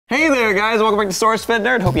Hey there guys, welcome back to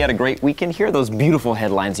SourceFedNERD. Hope you had a great weekend. Here are those beautiful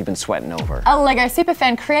headlines you've been sweating over. A LEGO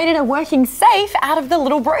superfan created a working safe out of the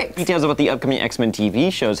little bricks. Details about the upcoming X-Men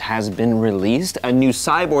TV shows has been released. A new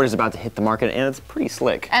cyboard is about to hit the market and it's pretty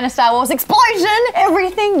slick. And a Star Wars explosion!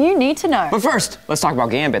 Everything you need to know. But first, let's talk about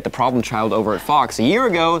Gambit, the problem child over at Fox. A year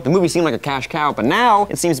ago, the movie seemed like a cash cow, but now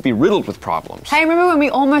it seems to be riddled with problems. Hey, remember when we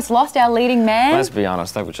almost lost our leading man? Let's be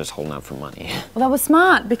honest, that was just holding out for money. Well, that was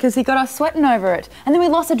smart because he got us sweating over it. And then we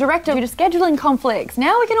lost a director due to scheduling conflicts.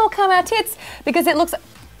 Now we can all calm our tits because it looks...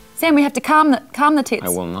 Sam, we have to calm the tits. I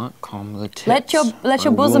will not calm the tits. Let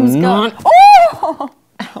your bosoms go. Not... Oh!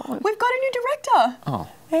 We've got a new director. Oh.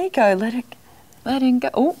 There you go. Let him go.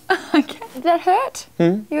 Oh, okay. Did that hurt?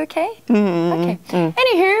 You okay? Okay.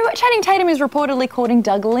 Anywho, Channing Tatum is reportedly courting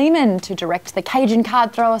Doug Liman to direct the Cajun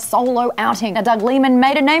card thrower solo outing. Now, Doug Liman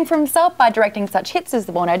made a name for himself by directing such hits as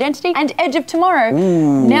The Bourne Identity and Edge of Tomorrow,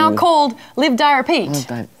 now called Live, Die, Repeat.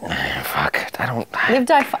 Fuck, I don't... Live,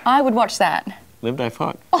 Die, I would watch that. Live, Die,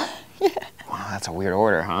 fuck? Oh, yeah. Wow, that's a weird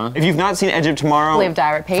order, huh? If you've not seen Edge of Tomorrow... Live,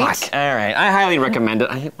 Die, Repeat. Fuck. All right, I highly recommend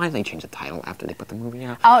it. Why did they change the title after they put the movie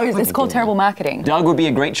out? Oh, it's called terrible marketing. Doug would be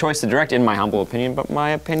a great choice to direct, in my humble opinion, but my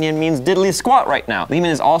opinion means diddly squat right now. Liman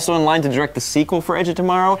is also in line to direct the sequel for Edge of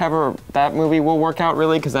Tomorrow. However, that movie will work out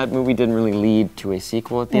really, because that movie didn't really lead to a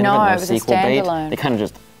sequel at the end of it. No, it was a standalone. They kind of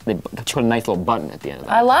just... They put a nice little button at the end of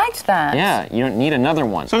that. I liked that. Yeah, you don't need another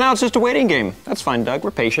one. So now it's just a waiting game. That's fine, Doug.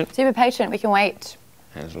 We're patient. Super patient. We can wait.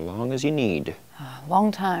 As long as you need.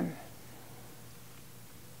 Long time.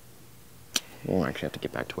 We'll actually have to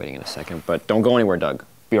get back to waiting in a second, but don't go anywhere, Doug.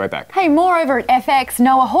 Be right back. Hey, more over at FX,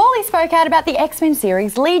 Noah Hawley spoke out about the X-Men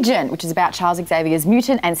series Legion, which is about Charles Xavier's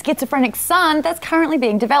mutant and schizophrenic son that's currently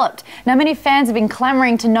being developed. Now, many fans have been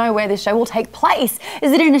clamoring to know where this show will take place.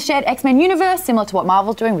 Is it in a shared X-Men universe, similar to what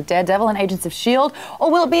Marvel's doing with Daredevil and Agents of S.H.I.E.L.D., or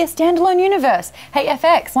will it be a standalone universe? Hey,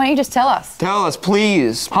 FX, why don't you just tell us? Tell us,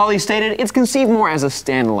 please. Hawley stated, it's conceived more as a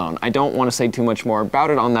standalone. I don't want to say too much more about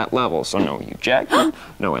it on that level, so no Hugh Jackman,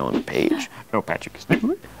 no Ellen Page, no Patrick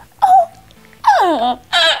Stewart.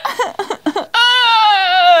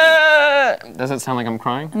 Does it sound like I'm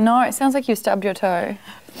crying? No, it sounds like you stubbed your toe.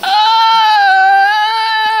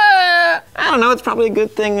 I don't know, it's probably a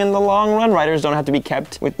good thing in the long run. Writers don't have to be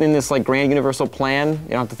kept within this like grand universal plan. They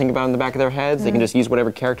don't have to think about it in the back of their heads. They can just use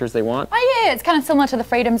whatever characters they want. Oh yeah, it's kind of similar to the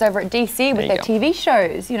freedoms over at DC with their TV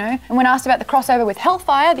shows, you know. And when asked about the crossover with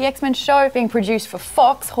Hellfire, the X-Men show being produced for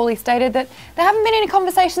Fox, Hawley stated that there haven't been any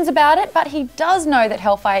conversations about it, but he does know that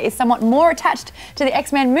Hellfire is somewhat more attached to the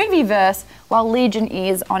X-Men movieverse, while Legion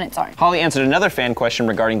is on its own. Hawley answered another fan question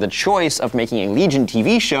regarding the choice of making a Legion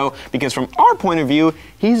TV show, because from our point of view,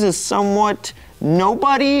 he's a somewhat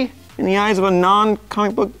nobody in the eyes of a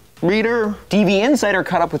non-comic book reader. TV Insider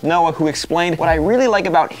caught up with Noah, who explained, what I really like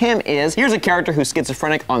about him is, here's a character who's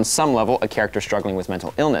schizophrenic on some level, a character struggling with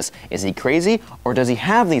mental illness. Is he crazy, or does he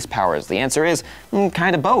have these powers? The answer is,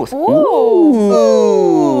 kind of both.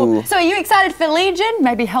 Ooh. So are you excited for Legion?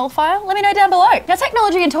 Maybe Hellfire? Let me know down below. Now,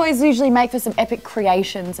 technology and toys usually make for some epic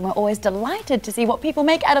creations, and we're always delighted to see what people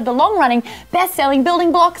make out of the long-running, best-selling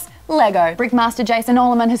building blocks, Lego. Brickmaster Jason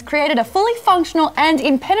Alleman has created a fully functional and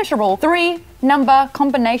impenetrable 3-number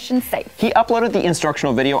combination safe. He uploaded the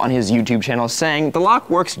instructional video on his YouTube channel saying, the lock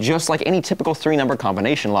works just like any typical 3-number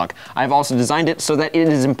combination lock. I've also designed it so that it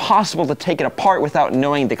is impossible to take it apart without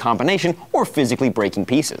knowing the combination or physically breaking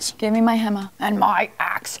pieces. Give me my hammer and my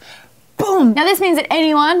axe. Boom! Now this means that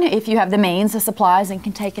anyone, if you have the means, the supplies, and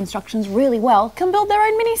can take instructions really well, can build their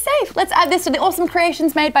own mini safe. Let's add this to the awesome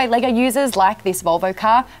creations made by LEGO users like this Volvo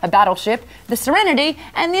car, a battleship, the Serenity,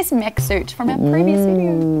 and this mech suit from our previous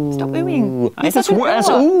video. Stop oohing. That's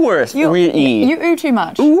worth. You ooh too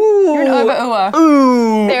much. You're an over-ooer.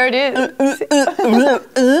 Ooh. There it is.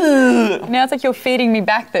 Now it's like you're feeding me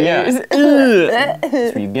back the ooze.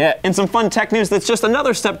 That's what you get. In some fun tech news that's just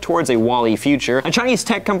another step towards a WALL-E future, a Chinese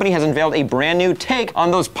tech company has unveiled a brand new take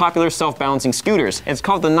on those popular self-balancing scooters. It's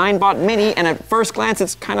called the 9bot Mini, and at first glance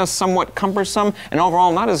it's kind of somewhat cumbersome and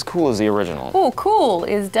overall not as cool as the original. Oh, cool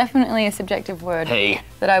is definitely a subjective word. Hey.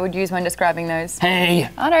 That I would use when describing those. Hey.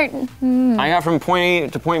 I don't... I got from point A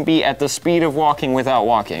to point B at the speed of walking without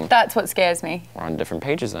walking. That's what scares me. We're on different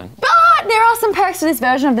pages then. But there are some perks to this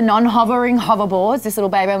version of the non-hovering hoverboards. This little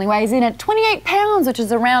babe only weighs in at 28 pounds, which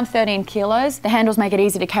is around 13 kilos. The handles make it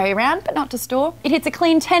easy to carry around, but not to store. It hits a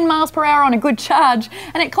clean 10 miles per hour on a good charge,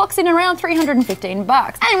 and it clocks in around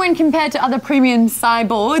 $315. And when compared to other premium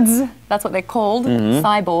cyboards, that's what they're called,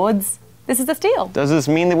 cyboards, This is a steal. Does this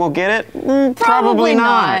mean that we'll get it? Probably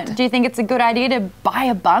not. Do you think it's a good idea to buy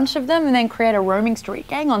a bunch of them and then create a roaming street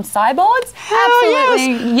gang on cyboards?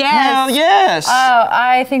 Absolutely. Yes. Hell yes. Oh,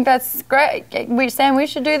 I think that's great. Sam, we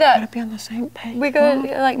should do that. We gotta be on the same page. We could,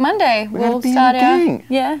 like Monday, we'll be start in a gang.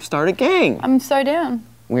 Yeah. Start a gang. I'm so down.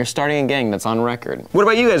 We're starting a gang that's on record. What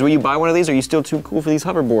about you guys? Will you buy one of these, or are you still too cool for these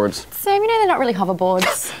hoverboards? Sam, you know they're not really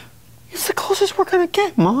hoverboards. It's the closest we're gonna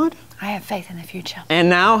get, Maud. I have faith in the future. And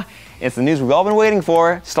now, it's the news we've all been waiting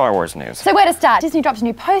for, Star Wars news. So where to start? Disney dropped a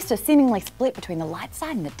new poster seemingly split between the light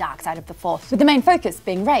side and the dark side of the Force, with the main focus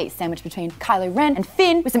being Rey, sandwiched between Kylo Ren and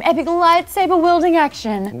Finn, with some epic lightsaber wielding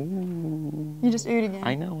action. Ooh. You just oohed again.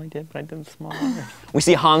 I know I did, but I did smaller. We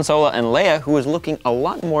see Han Solo and Leia, who is looking a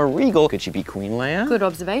lot more regal. Could she be Queen Leia? Good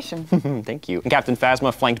observation. Thank you. And Captain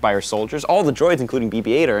Phasma flanked by her soldiers. All the droids, including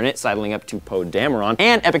BB-8, are in it, sidling up to Poe Dameron.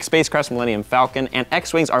 And epic spacecrafts Millennium Falcon and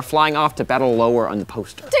X-Wings are flying off to battle lower on the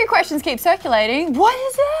poster. Two questions keep circulating. What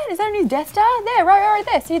is that? Is that a new Death Star? There, right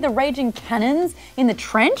there. See the raging cannons in the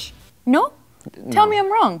trench? No? Tell me I'm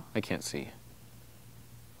wrong. I can't see.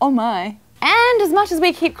 Oh my. And as much as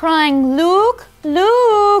we keep crying, Luke,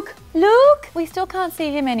 Luke, Luke, we still can't see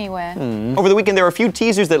him anywhere. Over the weekend, there were a few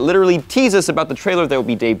teasers that literally tease us about the trailer that will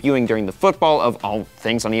be debuting during the football of all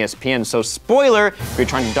things on ESPN. So spoiler, if you're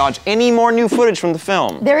trying to dodge any more new footage from the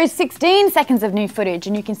film. There is 16 seconds of new footage,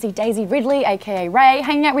 and you can see Daisy Ridley, aka Rey,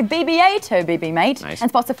 hanging out with BB-8, her BB mate, Nice. and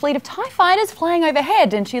spots a fleet of TIE fighters flying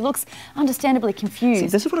overhead, and she looks understandably confused. See,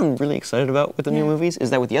 this is what I'm really excited about with the new movies, is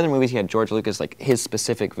that with the other movies, he had George Lucas, like, his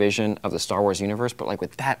specific vision of the Star Wars universe, but like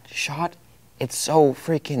with that shot, it's so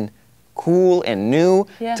freaking cool and new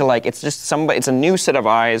to like, it's just somebody, it's a new set of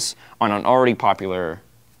eyes on an already popular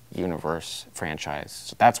universe franchise.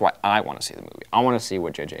 So that's why I want to see the movie. I want to see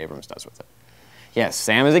what J.J. Abrams does with it. Yes,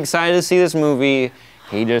 Sam is excited to see this movie.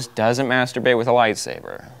 He just doesn't masturbate with a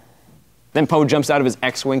lightsaber. Then Poe jumps out of his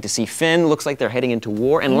X-Wing to see Finn. Looks like they're heading into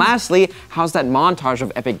war. And lastly, how's that montage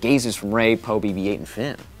of epic gazes from Rey, Poe, BB-8, and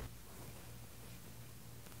Finn?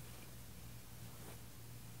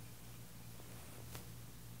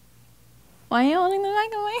 Why are you holding the back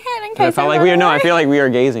of my head in I case felt like I feel like we are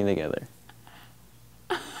gazing together.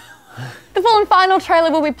 The full and final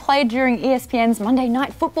trailer will be played during ESPN's Monday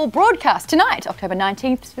Night Football broadcast tonight, October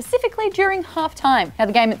 19th, specifically during halftime. Now,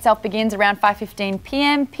 the game itself begins around 5:15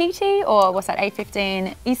 p.m. PT, or what's that,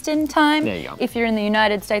 8:15 Eastern time? There you go. If you're in the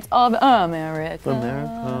United States of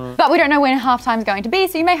America. But we don't know when halftime's going to be,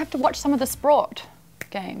 so you may have to watch some of the sport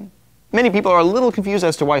game. Many people are a little confused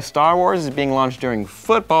as to why Star Wars is being launched during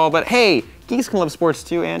football, but hey, geeks can love sports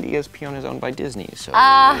too, and ESPN is owned by Disney, so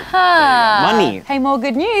money. Hey, more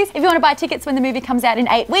good news. If you want to buy tickets when the movie comes out in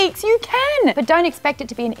 8 weeks, you can, but don't expect it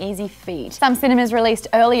to be an easy feat. Some cinemas released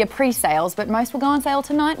earlier pre-sales, but most will go on sale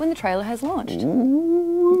tonight when the trailer has launched.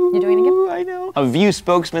 Ooh, you doing it again? I know. A View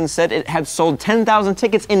spokesman said it had sold 10,000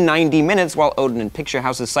 tickets in 90 minutes, while Odin and Picture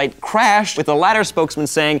House's site crashed, with the latter spokesman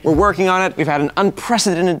saying, "We're working on it. We've had an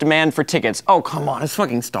unprecedented demand for tickets." Oh, come on, it's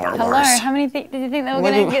fucking Star Wars. Hello, how many did you think they were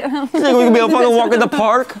going to get? Think we could be able to fucking walk in the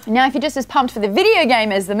park? Now, if you're just as pumped for the video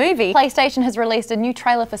game as the movie, PlayStation has released a new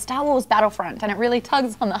trailer for Star Wars Battlefront, and it really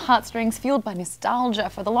tugs on the heartstrings fueled by nostalgia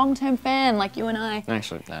for the long-term fan like you and I.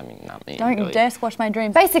 Actually, I mean, not me. Don't really. you dare squash my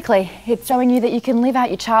dreams. Basically, it's showing you that you can live out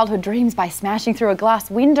your childhood dreams by smashing through a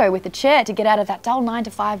glass window with a chair to get out of that dull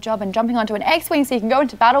 9-to-5 job and jumping onto an X-Wing so you can go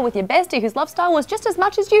into battle with your bestie who's loved Star Wars just as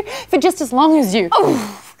much as you for just as long as you.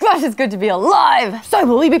 Oh, gosh, it's good to be alive. So,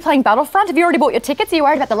 will you be playing Battlefront? Have you already bought your tickets? Are you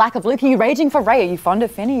worried about the lack of Luke? Are you raging for Rey? Are you fond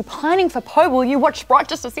of Finn? Are you pining for Poe? Will you watch Sprite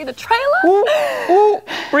just to see the trailer? Ooh, ooh,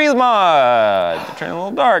 breathe mod. Turn a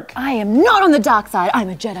little dark. I am not on the dark side. I'm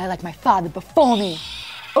a Jedi like my father before me.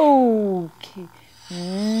 Okay.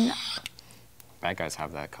 Bad guys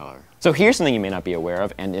have that color. So here's something you may not be aware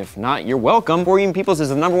of, and if not, you're welcome. 4U Peoples is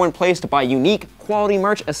the #1 place to buy unique, quality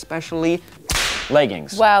merch, especially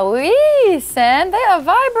leggings. Wowee, Sam, they are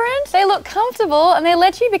vibrant, they look comfortable, and they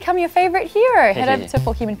let you become your favorite hero. Head over to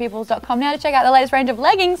forhumanpeoples.com now to check out the latest range of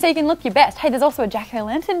leggings so you can look your best. Hey, there's also a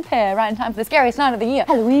jack-o'-lantern pair right in time for the scariest night of the year,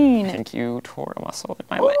 Halloween. Thank you, tore a muscle in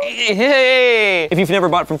my leg. Hey! If you've never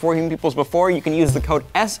bought from 4Human Peoples before, you can use the code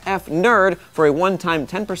SFNERD for a one-time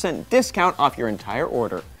 10% discount off your entire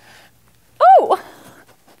order. Oh!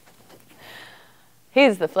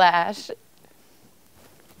 Here's the flash.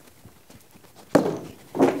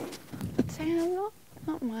 Sam,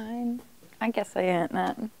 not mine. I guess I ain't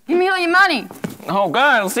that. Give me all your money. Oh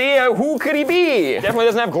God, let's see, who could he be? Definitely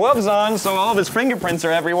doesn't have gloves on, so all of his fingerprints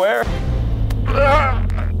are everywhere.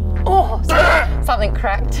 Oh, something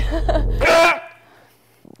cracked.